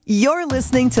You're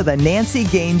listening to The Nancy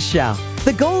Gaines Show.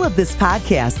 The goal of this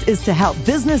podcast is to help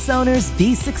business owners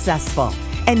be successful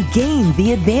and gain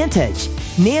the advantage.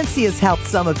 Nancy has helped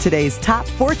some of today's top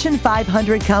Fortune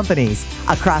 500 companies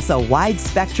across a wide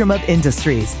spectrum of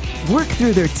industries work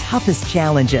through their toughest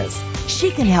challenges.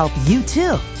 She can help you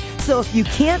too. So if you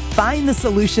can't find the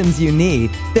solutions you need,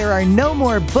 there are no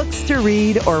more books to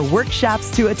read or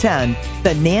workshops to attend.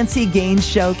 The Nancy Gaines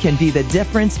Show can be the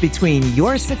difference between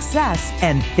your success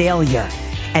and failure.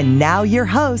 And now your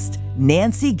host,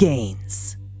 Nancy Gaines.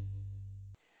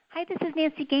 Hi, this is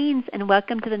Nancy Gaines, and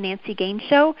welcome to the Nancy Gaines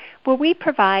Show, where we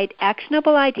provide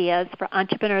actionable ideas for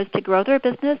entrepreneurs to grow their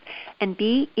business and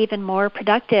be even more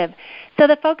productive. So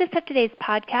the focus of today's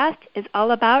podcast is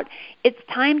all about it's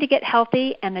time to get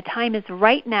healthy, and the time is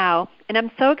right now. And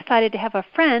I'm so excited to have a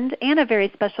friend and a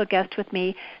very special guest with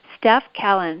me, Stef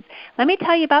Callens. Let me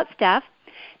tell you about Stef.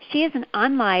 She is an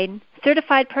online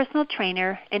certified personal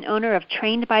trainer and owner of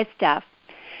Trained by Stef.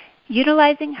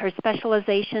 Utilizing her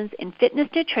specializations in fitness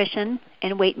nutrition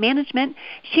and weight management,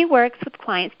 she works with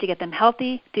clients to get them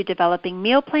healthy through developing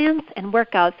meal plans and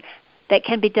workouts that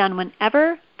can be done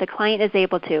whenever the client is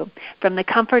able to, from the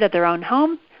comfort of their own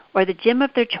home or the gym of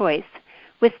their choice.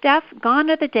 With Stef, gone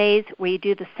are the days where you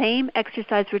do the same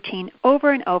exercise routine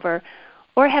over and over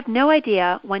or have no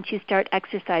idea once you start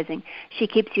exercising. She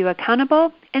keeps you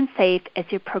accountable and safe as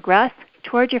you progress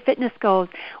toward your fitness goals.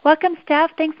 Welcome, Stef.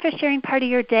 Thanks for sharing part of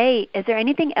your day. Is there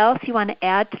anything else you want to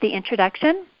add to the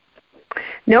introduction?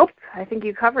 Nope. I think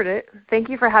you covered it. Thank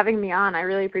you for having me on. I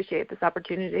really appreciate this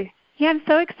opportunity. Yeah, I'm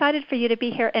so excited for you to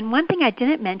be here. And one thing I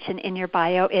didn't mention in your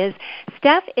bio is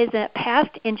Stef is a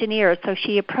past engineer, so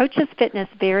she approaches fitness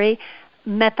very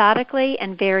methodically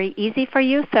and very easy for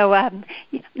you. So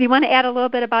you want to add a little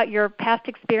bit about your past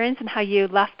experience and how you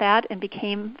left that and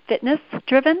became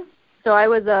fitness-driven? So I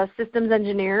was a systems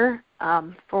engineer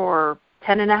for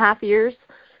 10 and a half years.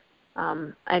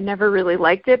 I never really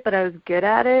liked it, but I was good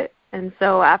at it. And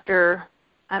so after,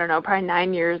 probably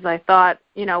 9 years, I thought,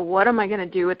 what am I going to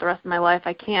do with the rest of my life?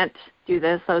 I can't do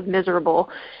this. I was miserable.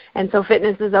 And so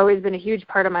fitness has always been a huge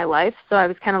part of my life. So I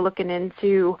was kind of looking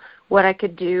into what I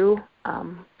could do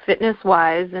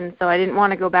fitness-wise. And so I didn't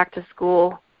want to go back to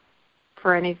school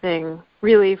for anything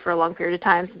really for a long period of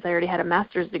time since I already had a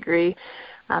master's degree.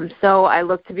 So I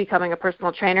looked to becoming a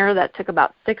personal trainer. That took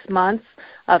about 6 months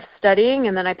of studying,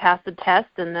 and then I passed the test,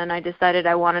 and then I decided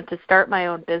I wanted to start my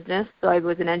own business. So I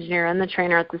was an engineer and the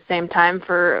trainer at the same time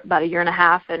for about a year and a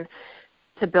half and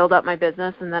to build up my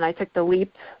business. And then I took the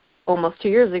leap almost 2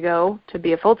 years ago to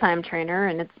be a full-time trainer,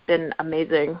 and it's been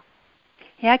amazing.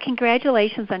 Yeah,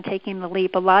 congratulations on taking the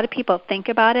leap. A lot of people think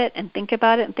about it and think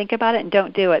about it and think about it and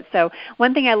don't do it. So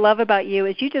one thing I love about you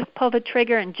is you just pull the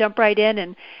trigger and jump right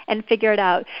in and figure it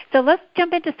out. So let's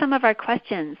jump into some of our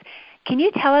questions. Can you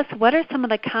tell us what are some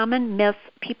of the common myths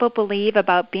people believe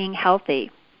about being healthy?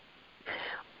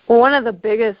 Well, one of the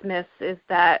biggest myths is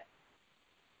that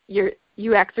you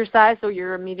exercise, so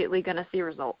you're immediately going to see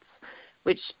results,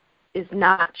 which is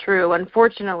not true.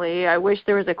 Unfortunately, I wish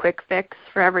there was a quick fix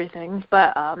for everything,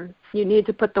 but you need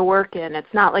to put the work in.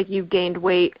 It's not like you've gained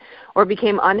weight or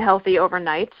became unhealthy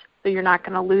overnight, so you're not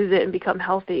going to lose it and become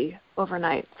healthy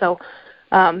overnight. So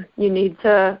you need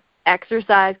to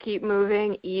exercise, keep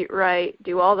moving, eat right,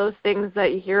 do all those things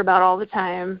that you hear about all the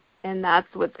time, and that's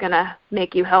what's going to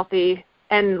make you healthy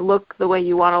and look the way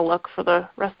you want to look for the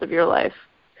rest of your life.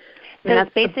 So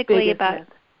it's basically about...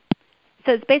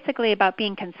 So it's basically about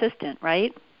being consistent,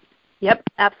 right? Yep,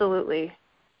 absolutely.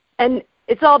 And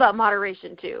it's all about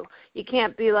moderation, too. You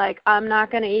can't be like, I'm not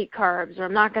going to eat carbs or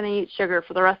I'm not going to eat sugar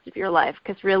for the rest of your life,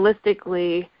 because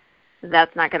realistically,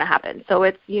 that's not going to happen.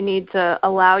 So you need to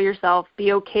allow yourself,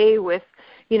 be okay with,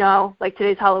 like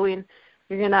today's Halloween,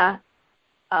 you're going to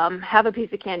have a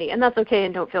piece of candy, and that's okay,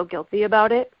 and don't feel guilty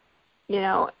about it.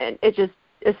 And it's just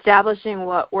establishing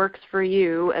what works for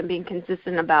you and being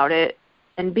consistent about it,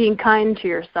 and being kind to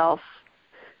yourself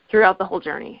throughout the whole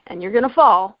journey. And you're going to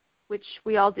fall, which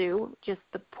we all do. Just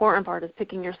the important part is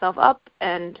picking yourself up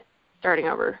and starting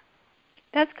over.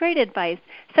 That's great advice.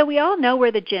 So we all know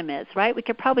where the gym is, right? We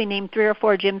could probably name 3 or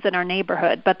 4 gyms in our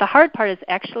neighborhood, but the hard part is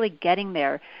actually getting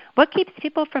there. What keeps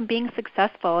people from being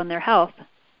successful in their health?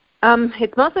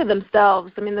 It's mostly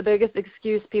themselves. The biggest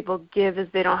excuse people give is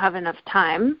they don't have enough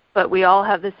time, but we all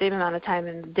have the same amount of time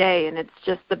in the day, and it's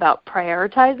just about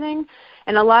prioritizing.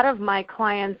 And a lot of my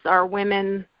clients are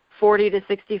women 40 to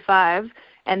 65,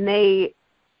 and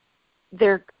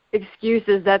their excuse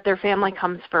is that their family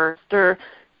comes first or,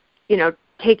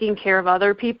 taking care of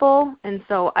other people. And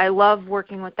so I love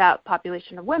working with that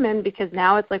population of women because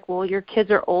now it's like, well, your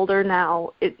kids are older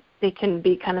now. They can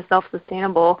be kind of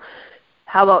self-sustainable.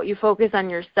 how about you focus on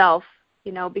yourself,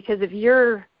 because if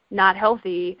you're not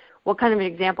healthy, what kind of an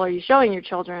example are you showing your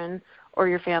children or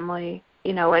your family,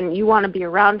 and you want to be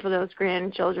around for those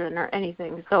grandchildren or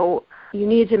anything. So you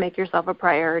need to make yourself a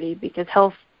priority because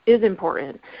health is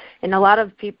important. And a lot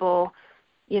of people,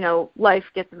 life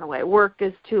gets in the way. Work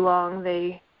is too long,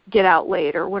 they get out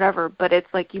late or whatever, but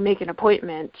it's like you make an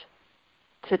appointment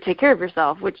to take care of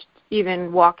yourself, which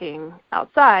even walking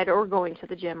outside or going to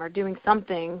the gym or doing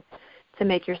something to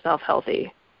make yourself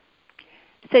healthy.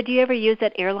 So do you ever use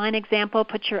that airline example,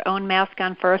 put your own mask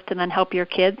on first and then help your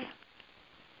kids?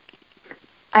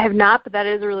 I have not, but that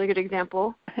is a really good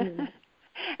example.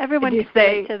 Everyone can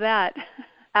relate to that.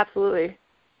 Absolutely.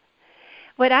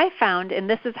 What I found, and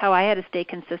this is how I had to stay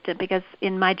consistent, because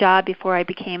in my job before I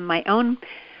became my own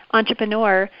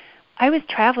entrepreneur, I was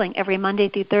traveling every Monday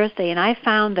through Thursday, and I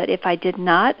found that if I did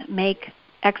not make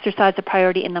exercise a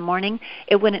priority in the morning,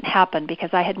 it wouldn't happen because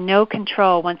I had no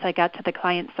control once I got to the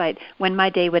client site when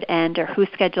my day would end or who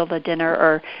scheduled a dinner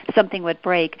or something would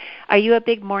break. Are you a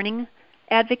big morning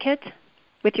advocate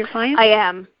with your clients? I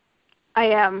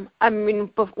am. I mean,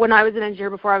 when I was an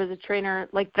engineer, before I was a trainer,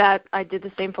 like that, I did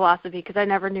the same philosophy because I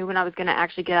never knew when I was going to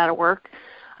actually get out of work.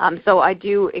 So I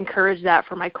do encourage that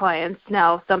for my clients.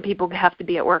 Now, some people have to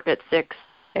be at work at 6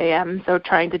 a.m., so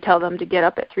trying to tell them to get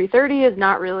up at 3:30 is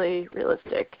not really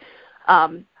realistic.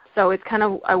 So it's kind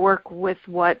of, I work with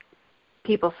what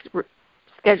people's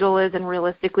schedule is and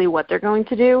realistically what they're going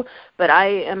to do. But I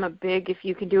am a big, if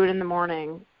you can do it in the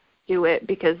morning, do it,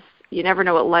 because you never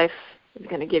know what life is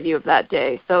going to give you of that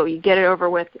day. So you get it over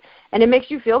with, and it makes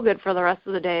you feel good for the rest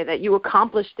of the day that you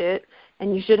accomplished it,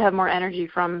 and you should have more energy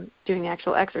from doing the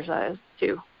actual exercise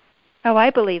too. Oh,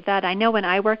 I believe that. I know when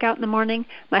I work out in the morning,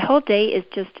 my whole day is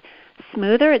just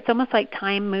smoother. It's almost like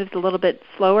time moves a little bit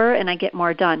slower and I get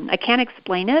more done. I can't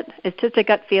explain it. It's just a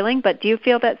gut feeling, but do you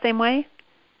feel that same way?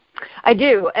 I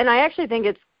do, and I actually think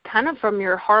it's kind of from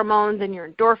your hormones and your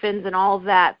endorphins and all of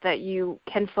that you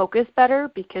can focus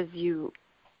better because you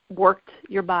worked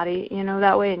your body,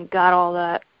 that way and got all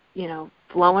that,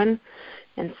 flowing.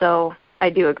 And so I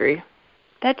do agree.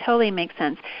 That totally makes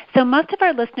sense. So most of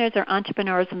our listeners are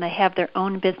entrepreneurs and they have their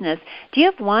own business. Do you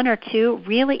have one or two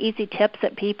really easy tips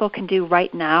that people can do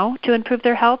right now to improve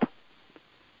their health?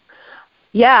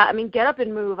 Yeah, I mean, get up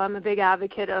and move. I'm a big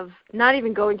advocate of not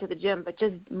even going to the gym, but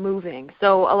just moving.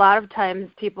 So a lot of times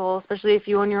people, especially if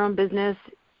you own your own business,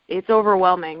 it's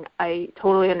overwhelming. I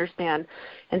totally understand.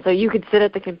 And so you could sit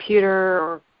at the computer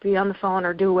or be on the phone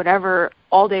or do whatever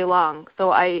all day long.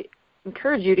 So I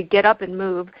encourage you to get up and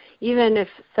move, even if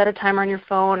set a timer on your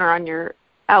phone or on your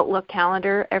Outlook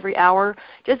calendar every hour.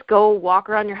 Just go walk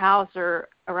around your house or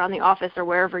around the office or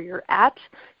wherever you're at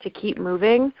to keep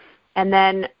moving. And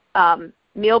then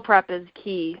meal prep is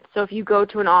key. So if you go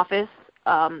to an office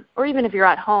or even if you're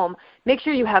at home, make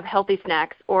sure you have healthy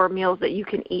snacks or meals that you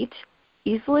can eat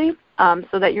easily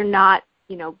so that you're not,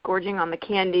 gorging on the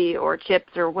candy or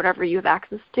chips or whatever you have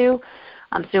access to.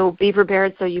 So be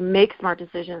prepared so you make smart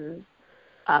decisions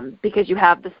because you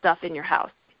have the stuff in your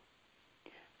house.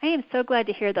 I am so glad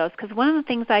to hear those because one of the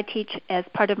things I teach as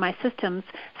part of my systems,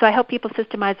 so I help people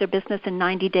systemize their business in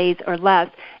 90 days or less,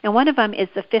 and one of them is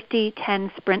the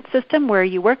 50-10 sprint system where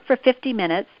you work for 50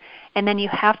 minutes and then you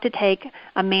have to take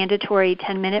a mandatory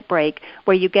 10-minute break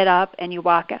where you get up and you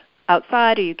walk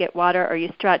outside or you get water or you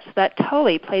stretch. So that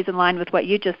totally plays in line with what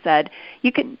you just said.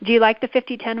 Do you like the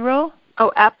 50-10 rule?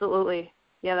 Oh, absolutely.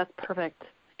 Yeah, that's perfect.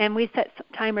 And we set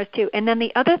timers too. And then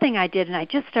the other thing I did, and I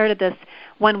just started this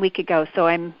 1 week ago, so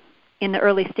I'm in the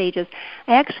early stages,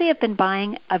 I actually have been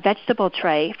buying a vegetable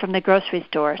tray from the grocery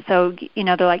store. So,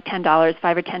 they're like $10, $5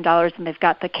 or $10, and they've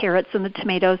got the carrots and the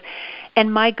tomatoes.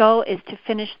 And my goal is to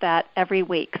finish that every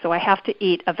week. So I have to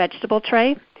eat a vegetable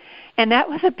tray. And that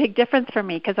was a big difference for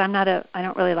me because I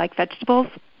don't really like vegetables,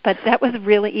 but that was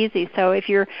really easy. So if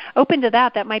you're open to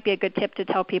that, that might be a good tip to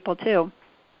tell people too.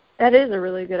 That is a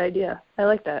really good idea. I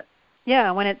like that. Yeah,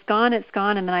 when it's gone,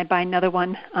 and then I buy another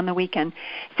one on the weekend.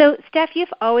 So, Stef, you've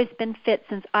always been fit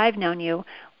since I've known you.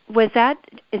 Is that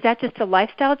just a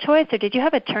lifestyle choice, or did you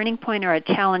have a turning point or a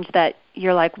challenge that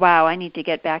you're like, wow, I need to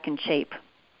get back in shape?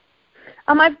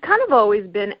 I've kind of always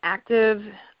been active.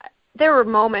 There were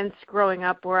moments growing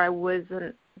up where I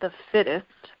wasn't the fittest,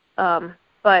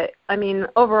 but, I mean,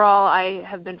 overall I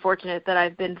have been fortunate that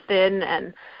I've been thin,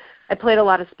 and I played a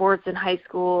lot of sports in high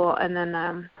school, and then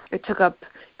I took up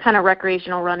kind of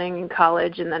recreational running in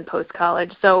college and then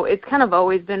post-college. So it's kind of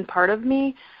always been part of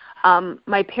me.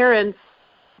 My parents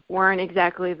weren't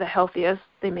exactly the healthiest.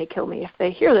 They may kill me if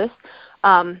they hear this.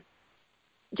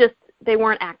 They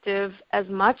weren't active as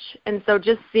much, and so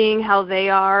just seeing how they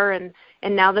are and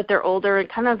And now that they're older and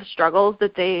kind of struggles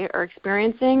that they are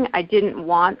experiencing, I didn't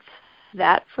want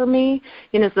that for me.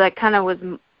 So that kind of was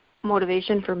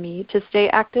motivation for me to stay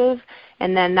active.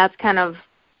 And then that's kind of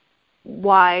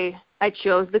why I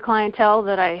chose the clientele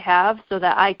that I have, so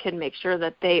that I can make sure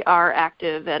that they are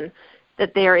active and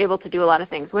that they are able to do a lot of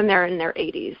things when they're in their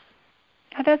 80s.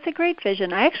 Oh, that's a great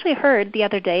vision. I actually heard the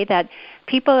other day that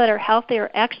people that are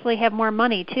healthier actually have more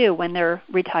money, too, when they're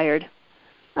retired.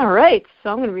 All right.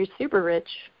 So I'm going to be super rich.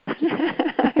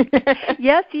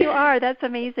 Yes, you are. That's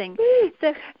amazing.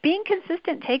 So being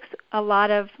consistent takes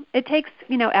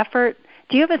effort.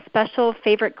 Do you have a special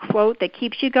favorite quote that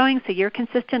keeps you going so you're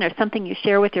consistent, or something you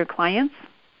share with your clients?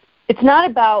 It's not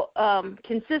about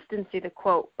consistency, the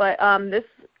quote, but this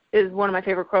is one of my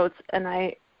favorite quotes, and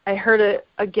I heard it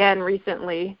again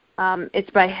recently. It's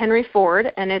by Henry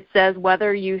Ford, and it says,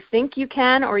 "Whether you think you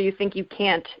can or you think you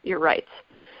can't, you're right."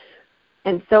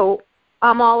 And so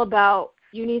I'm all about,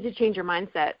 you need to change your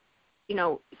mindset.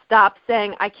 Stop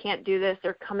saying, "I can't do this,"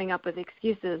 or coming up with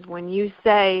excuses. When you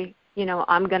say,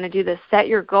 I'm going to do this, set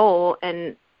your goal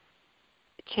and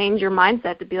change your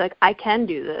mindset to be like, I can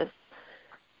do this.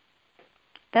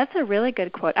 That's a really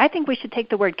good quote. I think we should take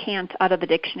the word can't out of the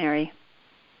dictionary.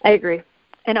 I agree.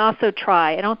 And also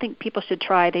try. I don't think people should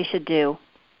try. They should do.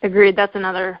 Agreed. That's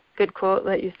another good quote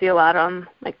that you see a lot on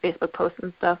Facebook posts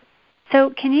and stuff.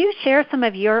 So can you share some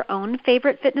of your own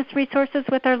favorite fitness resources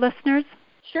with our listeners?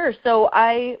 Sure. So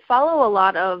I follow a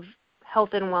lot of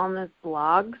health and wellness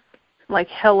blogs like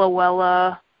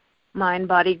Hellawella, Mind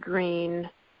Body Green,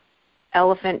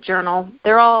 Elephant Journal.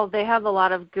 They have a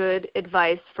lot of good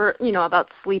advice for, about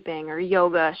sleeping or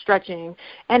yoga, stretching,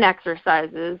 and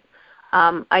exercises.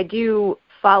 I do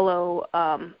follow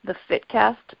the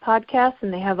FitCast podcast,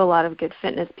 and they have a lot of good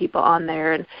fitness people on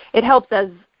there. And it helps as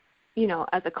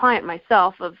a client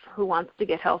myself of who wants to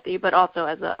get healthy, but also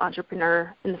as an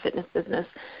entrepreneur in the fitness business,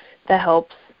 that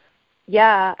helps.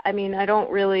 Yeah, I don't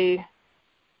really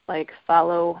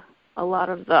follow a lot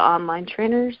of the online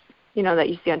trainers, that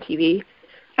you see on TV.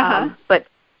 But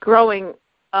growing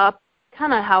up,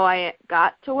 kind of how I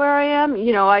got to where I am,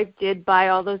 I did buy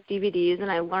all those DVDs,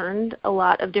 and I learned a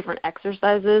lot of different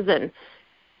exercises and,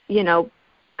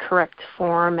 correct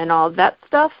form and all that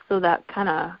stuff. So that kind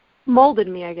of molded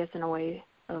me, I guess, in a way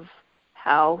of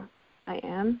how I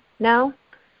am now.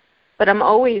 But I'm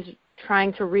always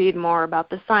trying to read more about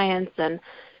the science, and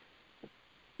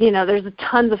there's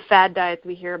tons of fad diets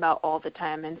we hear about all the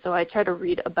time, and so I try to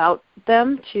read about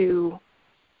them to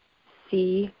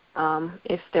see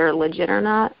if they're legit or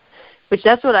not, which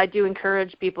that's what I do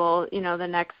encourage people, the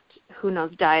next who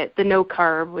knows diet, the no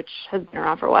carb, which has been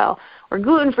around for a while, or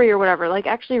gluten-free or whatever,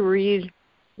 actually read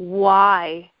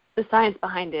why, the science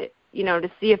behind it,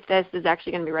 to see if this is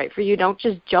actually going to be right for you. Don't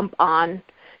just jump on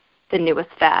the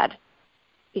newest fad,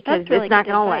 because really it's not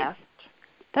going to last.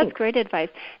 That's great advice.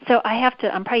 So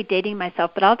I'm probably dating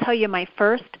myself, but I'll tell you my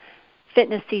first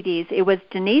fitness CDs. It was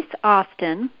Denise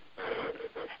Austin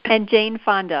and Jane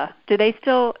Fonda. Do they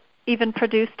still even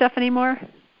produce stuff anymore?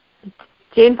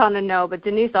 Jane Fonda, no, but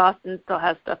Denise Austin still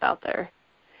has stuff out there.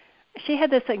 She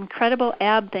had this incredible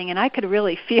ab thing, and I could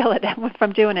really feel it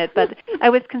from doing it, but I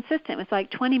was consistent. It was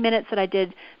 20 minutes that I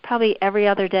did probably every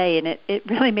other day, and it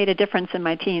really made a difference in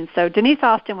my teens. So Denise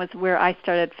Austin was where I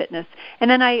started fitness.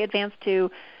 And then I advanced to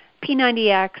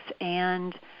P90X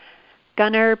and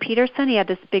Gunnar Peterson. He had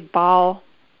this big ball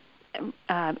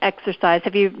exercise.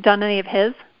 Have you done any of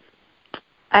his?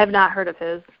 I have not heard of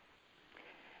his.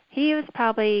 He was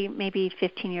probably maybe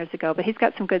 15 years ago, but he's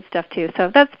got some good stuff too.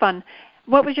 So that's fun.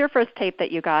 What was your first tape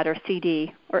that you got, or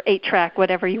CD, or 8-track,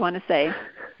 whatever you want to say?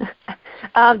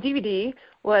 DVD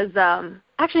was,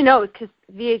 actually no, it was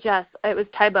VHS. It was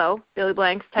Tybo, Billy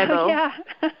Blank's Tybo. Oh, yeah.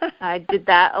 I did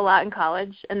that a lot in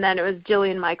college. And then it was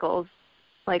Jillian Michaels,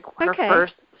 her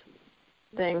first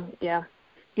thing, yeah.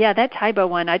 Yeah, that Tybo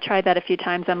one, I tried that a few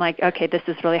times. I'm like, okay, this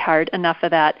is really hard. Enough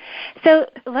of that. So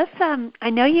let's, I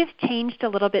know you've changed a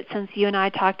little bit since you and I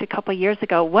talked a couple years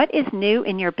ago. What is new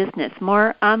in your business?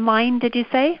 More online, did you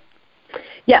say?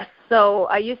 Yes. So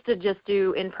I used to just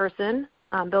do in-person,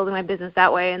 building my business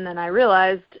that way, and then I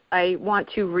realized I want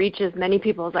to reach as many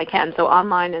people as I can. So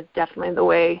online is definitely the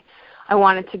way I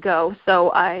want it to go.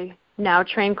 So I now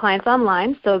train clients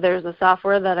online. So there's a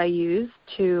software that I use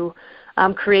to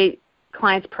create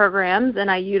clients' programs,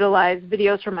 and I utilize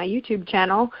videos from my YouTube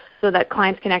channel so that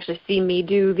clients can actually see me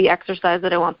do the exercise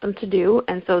that I want them to do,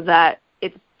 and so that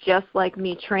it's just like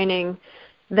me training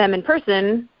them in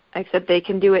person, except they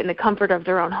can do it in the comfort of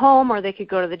their own home, or they could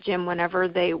go to the gym whenever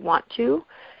they want to.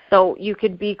 So you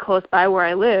could be close by where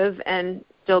I live and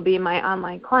still be my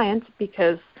online client,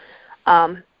 because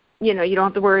you don't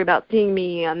have to worry about seeing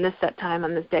me on this set time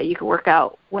on this day. You can work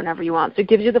out whenever you want. So it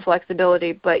gives you the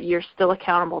flexibility, but you're still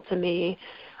accountable to me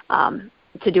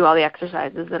to do all the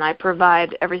exercises. And I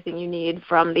provide everything you need,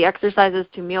 from the exercises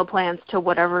to meal plans to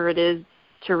whatever it is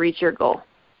to reach your goal.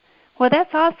 Well,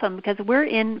 that's awesome, because we're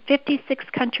in 56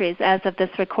 countries as of this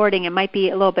recording. It might be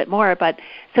a little bit more, but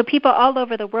so people all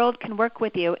over the world can work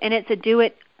with you. And it's is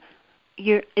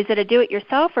it a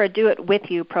do-it-yourself or a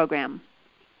do-it-with-you program?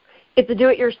 It's a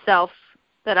do-it-yourself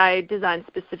that I designed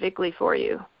specifically for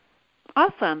you.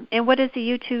 Awesome. And what is the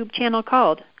YouTube channel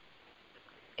called?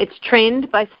 It's Trained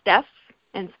by Stef,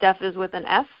 and Stef is with an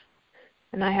F.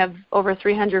 And I have over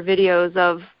 300 videos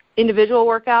of individual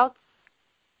workouts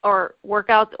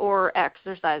or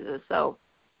exercises. So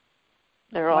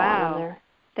they're all on there.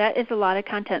 That is a lot of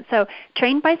content. So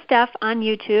Trained by Stef on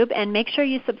YouTube, and make sure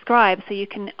you subscribe so you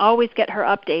can always get her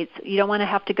updates. You don't want to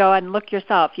have to go out and look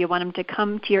yourself. You want them to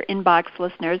come to your inbox,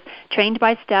 listeners. Trained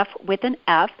by Stef with an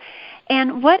F.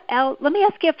 And what else? Let me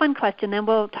ask you a fun question, then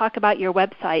we'll talk about your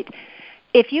website.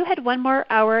 If you had one more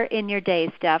hour in your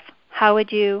day, Stef, how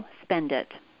would you spend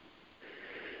it?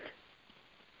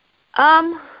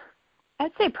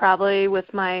 I'd say probably with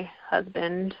my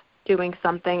husband doing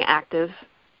something active.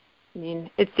 I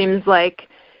mean, it seems like,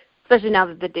 especially now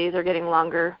that the days are getting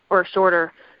longer or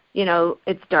shorter,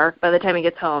 it's dark by the time he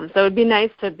gets home. So it would be nice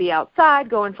to be outside,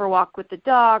 going for a walk with the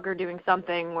dog, or doing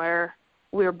something where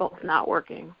we're both not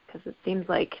working, because it seems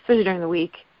like, especially during the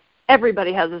week,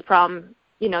 everybody has this problem.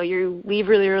 You leave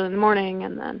really early in the morning,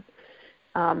 and then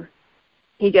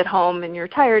you get home and you're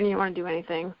tired and you don't want to do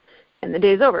anything, and the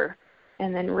day's over,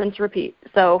 and then rinse, repeat.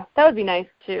 So that would be nice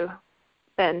to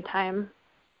spend time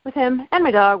with him and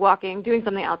my dog, walking, doing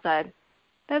something outside.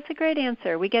 That's a great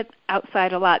answer. We get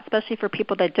outside a lot, especially for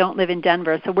people that don't live in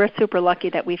Denver. So we're super lucky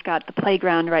that we've got the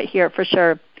playground right here for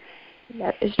sure.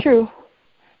 That is true.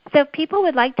 So if people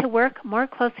would like to work more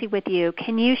closely with you,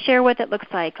 can you share what it looks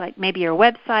like maybe your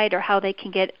website, or how they can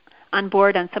get on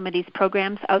board on some of these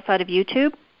programs outside of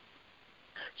YouTube?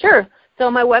 Sure.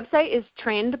 So my website is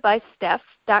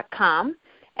trainedbystef.com,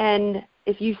 and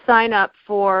if you sign up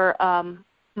for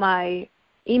my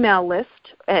email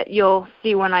list, you'll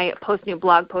see when I post new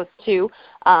blog posts too.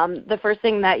 The first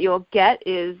thing that you'll get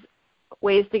is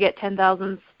ways to get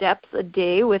 10,000 steps a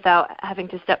day without having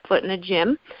to step foot in a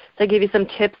gym. So I give you some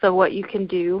tips of what you can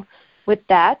do with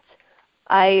that.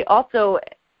 I also,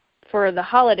 for the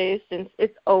holidays, since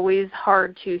it's always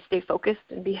hard to stay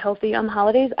focused and be healthy on the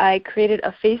holidays, I created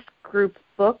a Facebook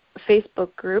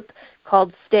group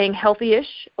called Staying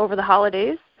Healthy-ish over the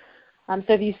holidays. So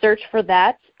if you search for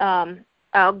that,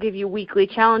 I'll give you weekly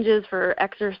challenges for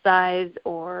exercise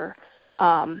or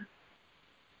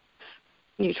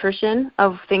nutrition,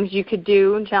 of things you could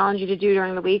do and challenge you to do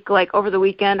during the week. Like over the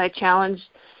weekend, I challenged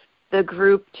the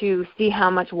group to see how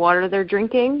much water they're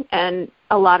drinking, and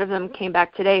a lot of them came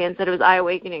back today and said it was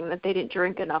eye-awakening that they didn't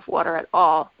drink enough water at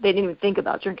all. They didn't even think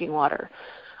about drinking water.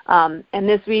 And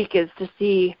this week is to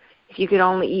see if you could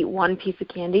only eat one piece of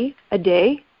candy a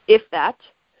day, if that.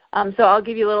 So I'll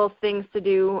give you little things to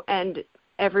do, and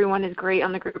everyone is great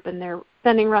on the group, and they're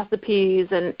sending recipes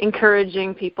and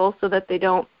encouraging people so that they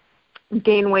don't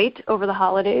gain weight over the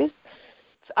holidays.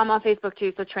 I'm on Facebook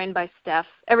too, so Trained by Stef.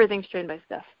 Everything's Trained by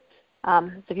Stef. So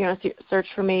if you want to search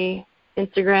for me,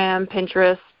 Instagram,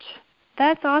 Pinterest.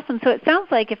 That's awesome. So it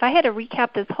sounds like if I had to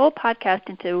recap this whole podcast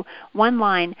into one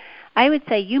line, I would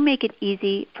say you make it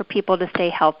easy for people to stay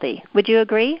healthy. Would you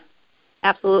agree?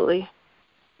 Absolutely.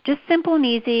 Just simple and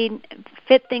easy,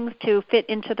 fit things to fit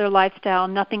into their lifestyle,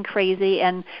 nothing crazy,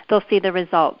 and they'll see the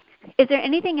results. Is there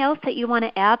anything else that you want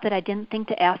to add that I didn't think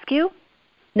to ask you?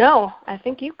 No, I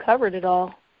think you covered it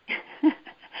all.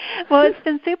 Well, it's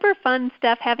been super fun,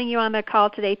 Stef, having you on the call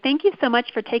today. Thank you so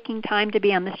much for taking time to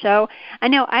be on the show. I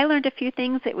know I learned a few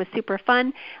things. It was super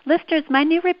fun. Listeners, my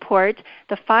new report,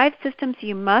 The 5 Systems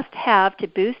You Must Have to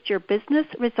Boost Your Business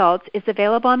Results, is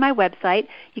available on my website.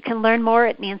 You can learn more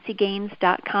at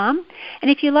nancygaines.com. And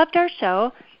if you loved our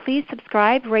show, please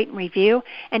subscribe, rate, and review,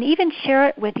 and even share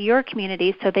it with your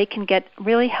community so they can get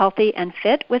really healthy and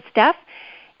fit with Stef,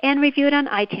 and review it on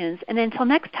iTunes. And until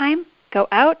next time, go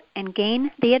out and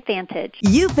gain the advantage.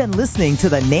 You've been listening to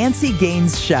The Nancy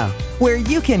Gaines Show, where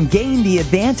you can gain the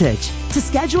advantage. To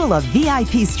schedule a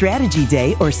VIP strategy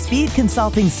day or speed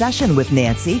consulting session with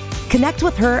Nancy, connect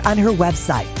with her on her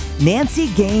website,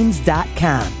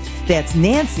 nancygaines.com. That's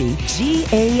Nancy,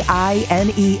 Gaines.com.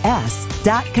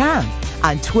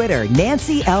 On Twitter,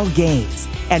 Nancy L. Gaines.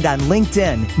 And on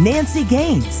LinkedIn, Nancy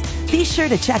Gaines. Be sure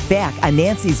to check back on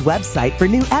Nancy's website for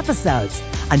new episodes.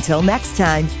 Until next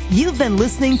time, you've been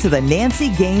listening to to the Nancy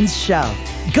Gaines Show.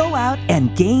 Go out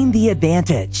and gain the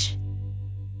advantage.